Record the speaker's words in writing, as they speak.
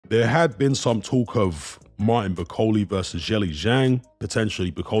There had been some talk of Martin Bakole versus Zheli Zhang, potentially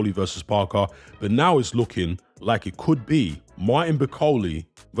Bakole versus Parker, but now it's looking like it could be Martin Bakole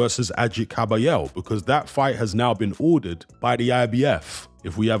versus Agit Kabayel, because that fight has now been ordered by the IBF.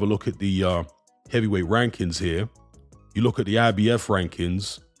 If we have a look at the heavyweight rankings here, you look at the IBF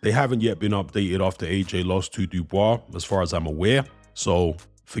rankings, they haven't yet been updated after AJ lost to Dubois, as far as I'm aware. So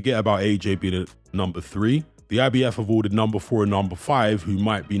forget about AJ being at number 3. The IBF have ordered number 4 and number 5, who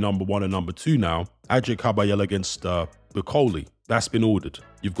might be number 1 and number 2 now. Agit Kabayel against Bakole. That's been ordered.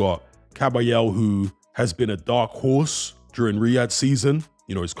 You've got Kabayel, who has been a dark horse during Riyadh season.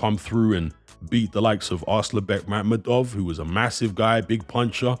 You know, he's come through and beat the likes of Arslanbek Makhmudov, who was a massive guy, big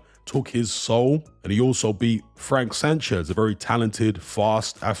puncher, took his soul. And he also beat Frank Sanchez, a very talented,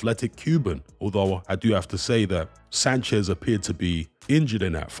 fast, athletic Cuban. Although I do have to say that Sanchez appeared to be injured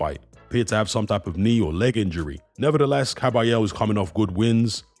in that fight. Appeared to have some type of knee or leg injury. Nevertheless, Kabayel is coming off good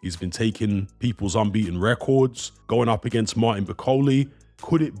wins. He's been taking people's unbeaten records, going up against Martin Bakole.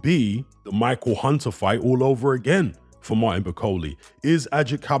 Could it be the Michael Hunter fight all over again for Martin Bakole? Is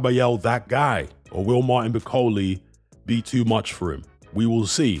Agit Kabayel that guy? Or will Martin Bakole be too much for him? We will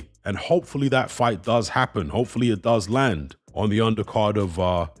see. And hopefully that fight does happen. Hopefully it does land on the undercard of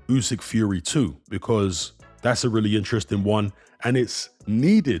Usyk Fury 2, because that's a really interesting one. And it's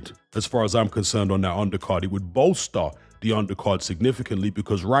needed, as far as I'm concerned, on that undercard. It would bolster the undercard significantly,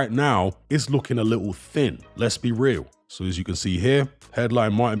 because right now it's looking a little thin. Let's be real. So as you can see here,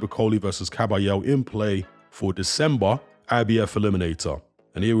 headline Martin Bakole versus Kabayel in play for December, IBF Eliminator.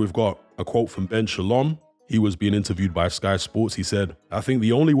 And here we've got a quote from Ben Shalom. He was being interviewed by Sky Sports. He said, "I think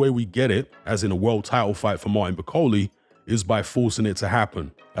the only way we get it, as in a world title fight for Martin Bakole, is by forcing it to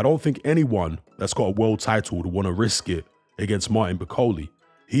happen. I don't think anyone that's got a world title would want to risk it against Martin Bakole.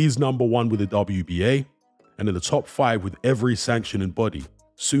 He's number 1 with the WBA and in the top 5 with every sanctioning body.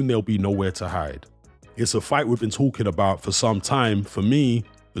 Soon there'll be nowhere to hide." It's a fight we've been talking about for some time. For me,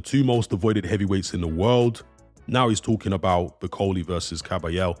 the 2 most avoided heavyweights in the world. Now he's talking about Bakole versus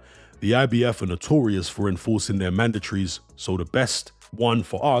Kabayel. The IBF are notorious for enforcing their mandatories, so the best one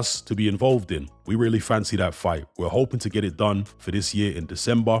for us to be involved in. We really fancy that fight. We're hoping to get it done for this year in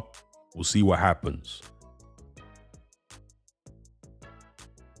December. We'll see what happens.